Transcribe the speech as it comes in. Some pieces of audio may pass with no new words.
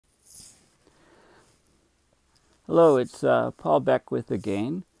Hello, it's Paul Beckwith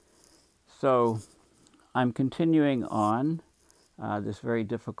again. So I'm continuing on this very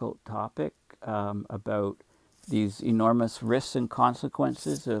difficult topic about these enormous risks and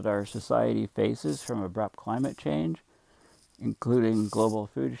consequences that our society faces from abrupt climate change, including global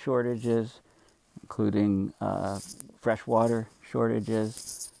food shortages, including freshwater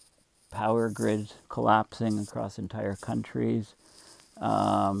shortages, power grids collapsing across entire countries,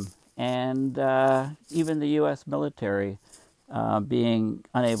 and even the U.S. military being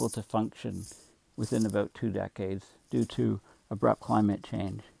unable to function within about 2 decades due to abrupt climate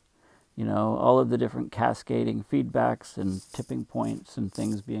change. You know, all of the different cascading feedbacks and tipping points and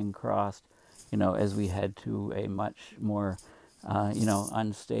things being crossed, you know, as we head to a much more,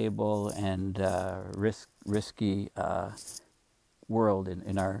 unstable and risky world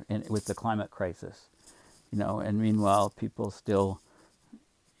with the climate crisis. You know, and meanwhile, people still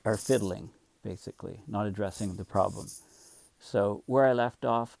are fiddling, basically, not addressing the problem. So where I left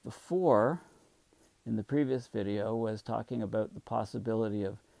off before, in the previous video, was talking about the possibility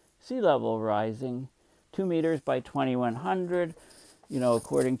of sea level rising 2 meters by 2100, you know,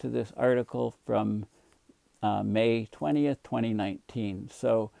 according to this article from May 20th, 2019.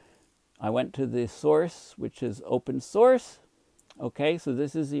 So I went to the source, which is open source. Okay, so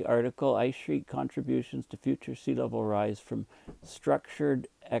this is the article, Ice Sheet Contributions to Future Sea Level Rise from Structured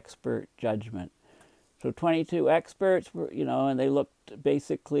Expert Judgment. So 22 experts were, you know, and they looked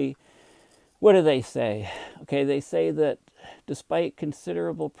basically, what do they say? Okay, they say that despite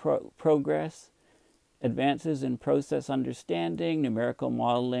considerable progress, advances in process understanding, numerical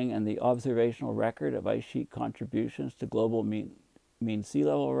modeling, and the observational record of ice sheet contributions to global mean sea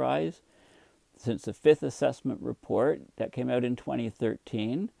level rise, since the 5th assessment report that came out in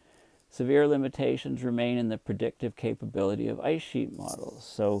 2013, severe limitations remain in the predictive capability of ice sheet models.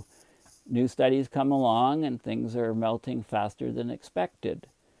 So new studies come along and things are melting faster than expected.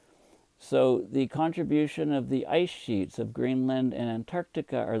 So the contribution of the ice sheets of Greenland and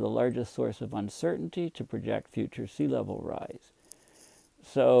Antarctica are the largest source of uncertainty to project future sea level rise.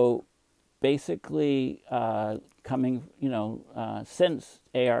 So basically, since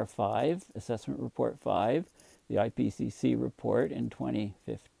AR5, Assessment Report 5, the IPCC report in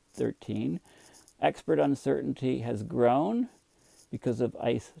 2013, expert uncertainty has grown because of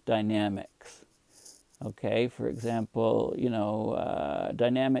ice dynamics. Okay, for example,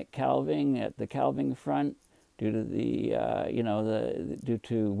 dynamic calving at the calving front due to due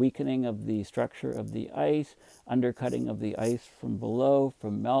to weakening of the structure of the ice, undercutting of the ice from below,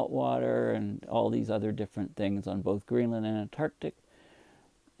 from meltwater, and all these other different things on both Greenland and Antarctic.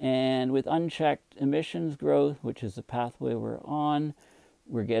 And with unchecked emissions growth, which is the pathway we're on,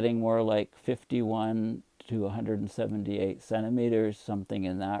 we're getting more like 51 to 178 centimeters, something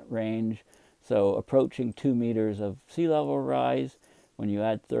in that range. So approaching 2 meters of sea level rise. When you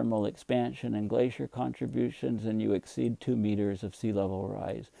add thermal expansion and glacier contributions, and you exceed 2 meters of sea level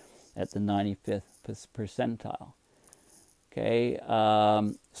rise at the 95th percentile. Okay,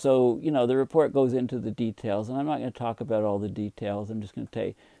 so, you know, the report goes into the details, and I'm not going to talk about all the details. I'm just going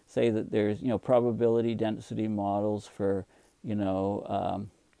to say that there's, probability density models for, for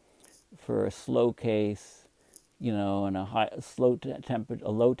a slow case, and a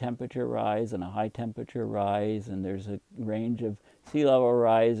low temperature rise and a high temperature rise, and there's a range of sea level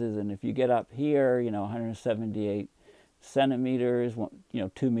rises, and if you get up here, 178 centimeters,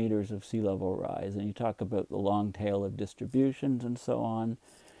 2 meters of sea level rise, and you talk about the long tail of distributions and so on,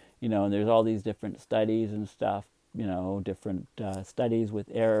 and there's all these different studies and stuff, different studies with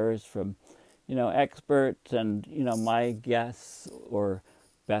errors from, experts, and, my guess or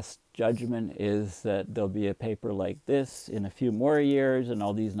best judgment is that there'll be a paper like this in a few more years, and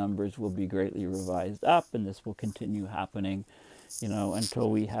all these numbers will be greatly revised up, and this will continue happening,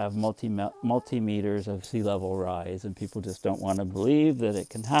 until we have multi-meters of sea level rise, and people just don't want to believe that it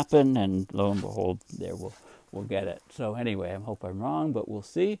can happen, and lo and behold, there we'll get it. So anyway, I hope I'm wrong, but we'll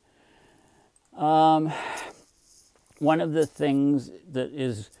see. One of the things that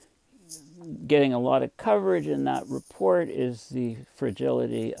is getting a lot of coverage in that report is the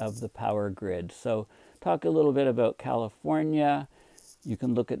fragility of the power grid. So talk a little bit about California. You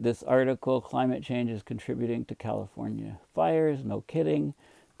can look at this article, Climate Change is Contributing to California Fires. No kidding.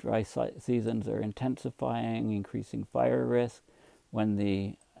 Dry seasons are intensifying, increasing fire risk. When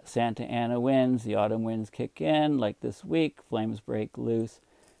the Santa Ana winds, the autumn winds kick in, like this week, flames break loose,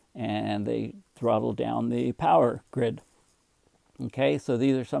 and they throttle down the power grid. Okay, so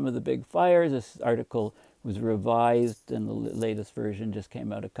these are some of the big fires. This article was revised, and the latest version just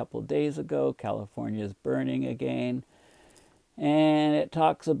came out a couple days ago. California is burning again. And it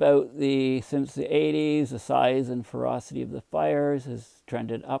talks about since the 80s, the size and ferocity of the fires has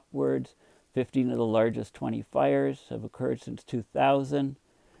trended upwards. 15 of the largest 20 fires have occurred since 2000.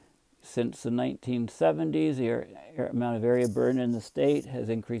 Since the 1970s, the amount of area burned in the state has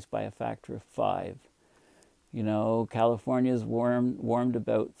increased by a factor of 5. You know, California's warmed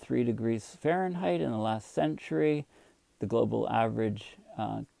about 3 degrees Fahrenheit in the last century. The global average,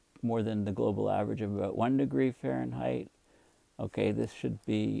 more than the global average of about 1 degree Fahrenheit. Okay, this should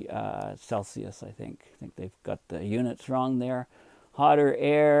be Celsius, I think. I think they've got the units wrong there. Hotter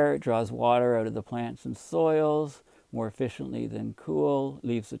air draws water out of the plants and soils more efficiently than cool,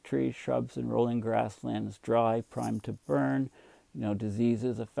 leaves the trees, shrubs, and rolling grasslands dry, primed to burn. You know,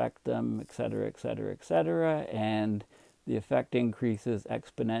 diseases affect them, etc., etc., etc., and the effect increases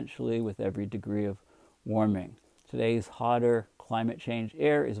exponentially with every degree of warming. Today's hotter climate change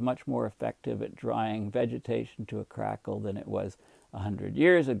air is much more effective at drying vegetation to a crackle than it was 100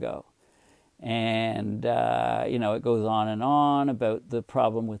 years ago. And, you know, it goes on about the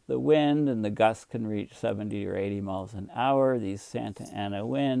problem with the wind, and the gusts can reach 70 or 80 miles an hour. These Santa Ana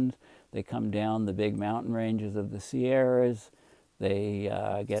winds, they come down the big mountain ranges of the Sierras. They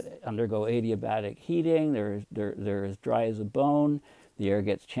undergo adiabatic heating. They're as dry as a bone. The air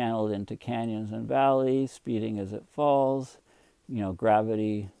gets channeled into canyons and valleys, speeding as it falls. You know,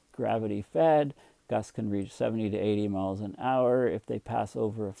 gravity fed. Gusts can reach 70 to 80 miles an hour. If they pass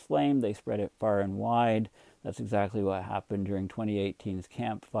over a flame, they spread it far and wide. That's exactly what happened during 2018's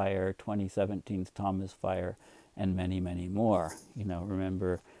Camp Fire, 2017's Thomas Fire, and many, many more. You know,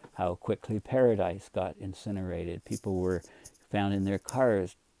 remember how quickly Paradise got incinerated. People were found in their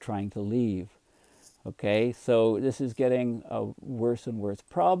cars trying to leave. Okay, so this is getting a worse and worse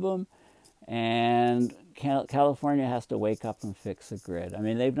problem, and California has to wake up and fix the grid. I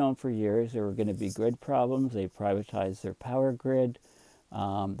mean, they've known for years there were going to be grid problems. They privatized their power grid.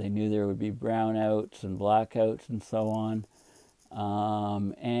 They knew there would be brownouts and blackouts and so on. You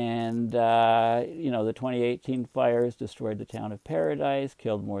know, the 2018 fires destroyed the town of Paradise,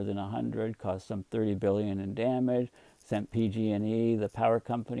 killed more than 100, caused some $30 billion in damage, sent PG&E, the power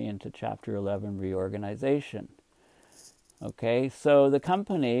company, into Chapter 11 reorganization. Okay, so the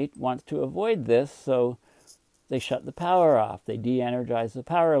company wants to avoid this, so they shut the power off. They de-energize the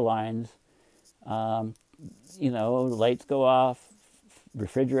power lines. You know, lights go off,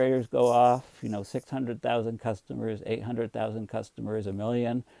 refrigerators go off, you know, 600,000 customers, 800,000 customers, 1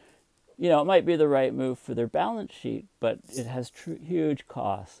 million. You know, it might be the right move for their balance sheet, but it has huge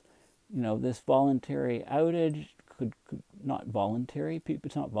costs. You know, this voluntary outage could not voluntary,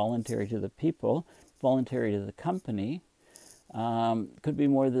 it's not voluntary to the people, voluntary to the company. Could be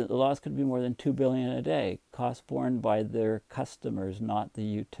more than, the loss could be more than $2 billion a day, costs borne by their customers, not the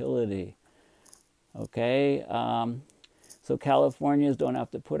utility. Okay, so Californians don't have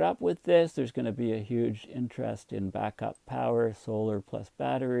to put up with this. There's going to be a huge interest in backup power, solar plus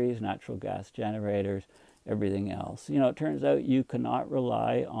batteries, natural gas generators, everything else. You know, it turns out you cannot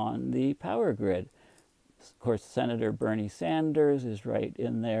rely on the power grid. Of course, Senator Bernie Sanders is right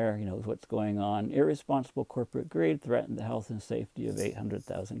in there. He knows what's going on. Irresponsible corporate greed threatened the health and safety of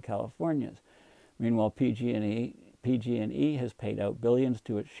 800,000 Californians. Meanwhile, PG&E has paid out billions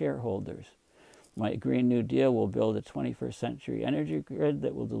to its shareholders. My Green New Deal will build a 21st century energy grid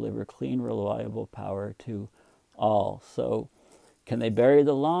that will deliver clean, reliable power to all. So can they bury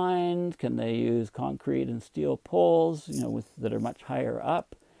the lines? Can they use concrete and steel poles, you know, that are much higher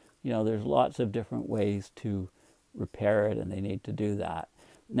up? You know, there's lots of different ways to repair it, and they need to do that.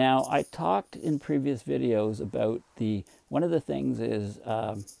 Now, I talked in previous videos about one of the things is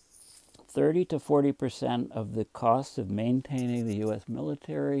 30 to 40% of the cost of maintaining the U.S.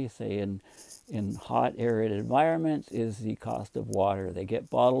 military, say in hot, arid environments, is the cost of water. They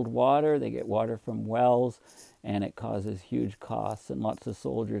get bottled water, they get water from wells, and it causes huge costs, and lots of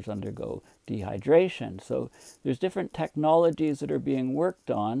soldiers undergo dehydration. So there's different technologies that are being worked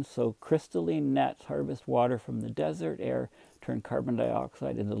on. So crystalline nets harvest water from the desert air, turn carbon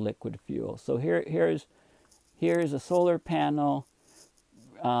dioxide into liquid fuel. So here's a solar panel.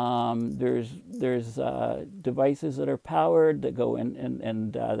 There's devices that are powered that go in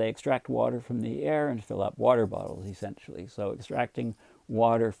and they extract water from the air and fill up water bottles, essentially. So extracting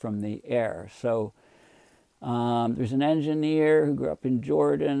water from the air. So there's an engineer who grew up in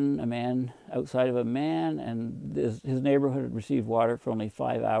Jordan, a man outside of a man, and his neighborhood received water for only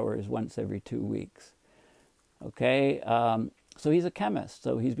 5 hours once every 2 weeks. Okay, so he's a chemist.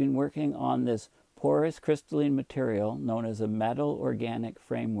 So he's been working on this porous crystalline material known as a metal organic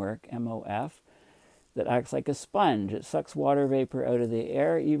framework, MOF, that acts like a sponge. It sucks water vapor out of the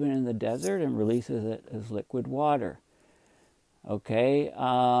air, even in the desert, and releases it as liquid water. Okay,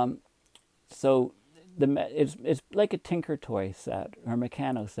 so it's like a Tinker Toy set or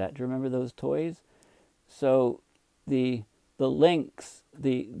Meccano set. Do you remember those toys? So the links,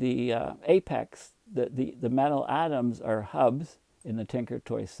 the apex, the metal atoms are hubs in the Tinker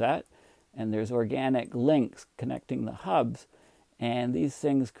Toy set, and there's organic links connecting the hubs, and these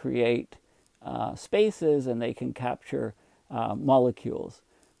things create spaces, and they can capture molecules.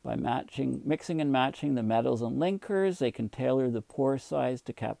 By mixing and matching the metals and linkers, they can tailor the pore size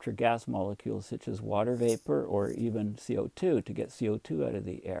to capture gas molecules such as water vapor or even CO2 to get CO2 out of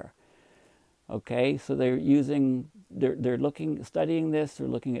the air. Okay, so they're studying this, they're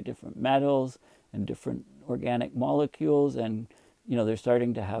looking at different metals and different organic molecules, and they're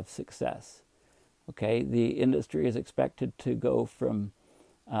starting to have success. Okay, the industry is expected to go from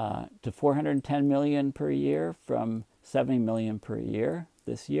to 410 million per year from 70 million per year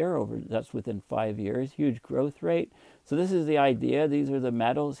this year. That's within 5 years. Huge growth rate. So this is the idea. These are the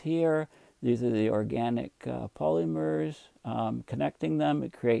metals here. These are the organic polymers. Connecting them,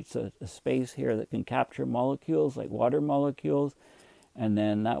 it creates a space here that can capture molecules like water molecules. And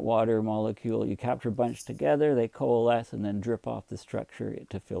then that water molecule, you capture a bunch together, they coalesce and then drip off the structure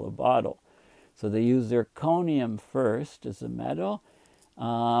to fill a bottle. So they use zirconium first as a metal,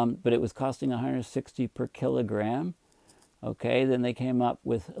 but it was costing 160 per kilogram. Okay, then they came up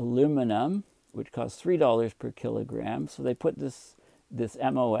with aluminum, which costs $3 per kilogram. So they put this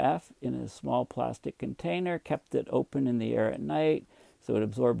MOF in a small plastic container, kept it open in the air at night, so it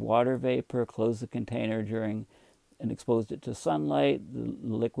absorbed water vapor, closed the container and exposed it to sunlight. The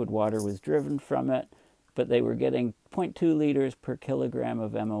liquid water was driven from it, but they were getting 0.2 liters per kilogram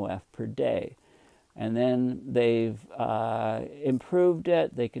of MOF per day. And then they've improved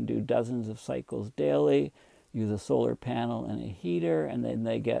it. They can do dozens of cycles daily, use a solar panel and a heater, and then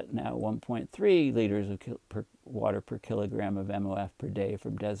they get now 1.3 liters of water per kilogram of MOF per day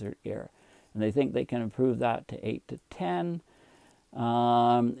from desert air. And they think they can improve that to 8 to 10.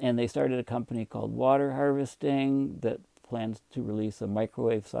 And they started a company called Water Harvesting that plans to release a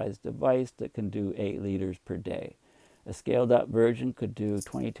microwave-sized device that can do 8 liters per day. A scaled-up version could do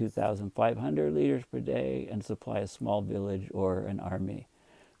 22,500 liters per day and supply a small village or an army.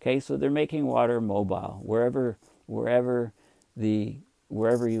 Okay, so they're making water mobile. Wherever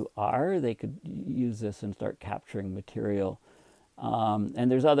you are, they could use this and start capturing material.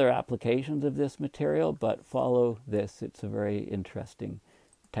 And there's other applications of this material, but follow this. It's a very interesting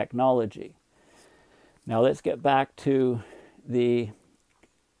technology. Now let's get back to the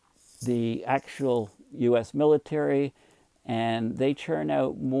actual U.S. military, and they churn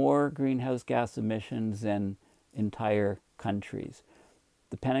out more greenhouse gas emissions than entire countries.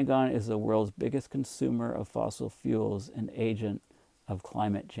 The Pentagon is the world's biggest consumer of fossil fuels and agent of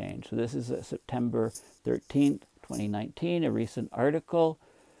climate change. So this is September 13th, 2019, a recent article.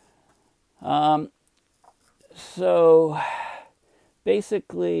 So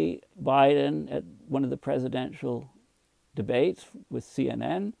basically, Biden, at one of the presidential debates with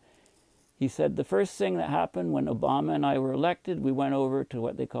CNN, he said the first thing that happened when Obama and I were elected, we went over to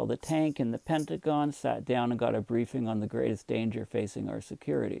what they call the tank in the Pentagon, sat down and got a briefing on the greatest danger facing our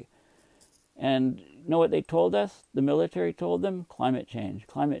security. And you know what they told us? The military told them? Climate change,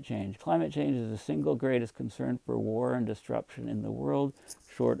 climate change. Climate change is the single greatest concern for war and disruption in the world,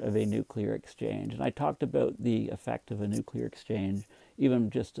 short of a nuclear exchange. And I talked about the effect of a nuclear exchange,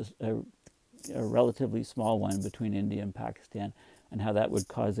 even just a relatively small one between India and Pakistan, and how that would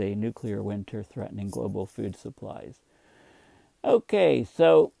cause a nuclear winter threatening global food supplies. Okay,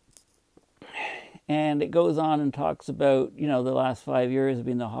 so, and it goes on and talks about, the last 5 years have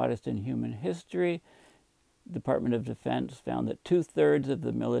been the hottest in human history. Department of Defense found that 2/3 of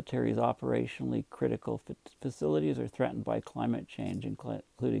the military's operationally critical facilities are threatened by climate change,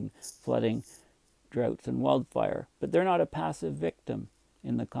 including flooding, droughts, and wildfire. But they're not a passive victim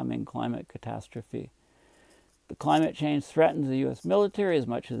in the coming climate catastrophe. The climate change threatens the U.S. military as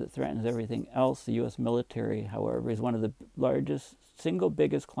much as it threatens everything else. The U.S. military, however, is one of the largest, single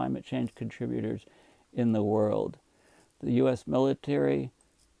biggest climate change contributors in the world. The U.S. military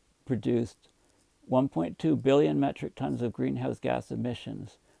produced 1.2 billion metric tons of greenhouse gas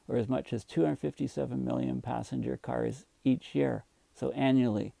emissions, or as much as 257 million passenger cars each year, so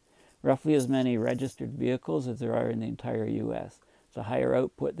annually. Roughly as many registered vehicles as there are in the entire U.S. It's a higher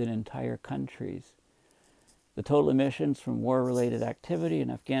output than entire countries. The total emissions from war-related activity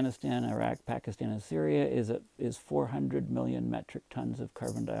in Afghanistan, Iraq, Pakistan, and Syria is 400 million metric tons of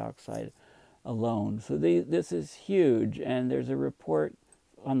carbon dioxide alone. So this is huge, and there's a report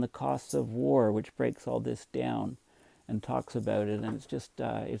on the costs of war which breaks all this down. and talks about it, and it's just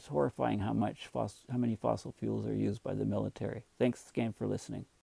it's horrifying how many fossil fuels are used by the military. Thanks again for listening.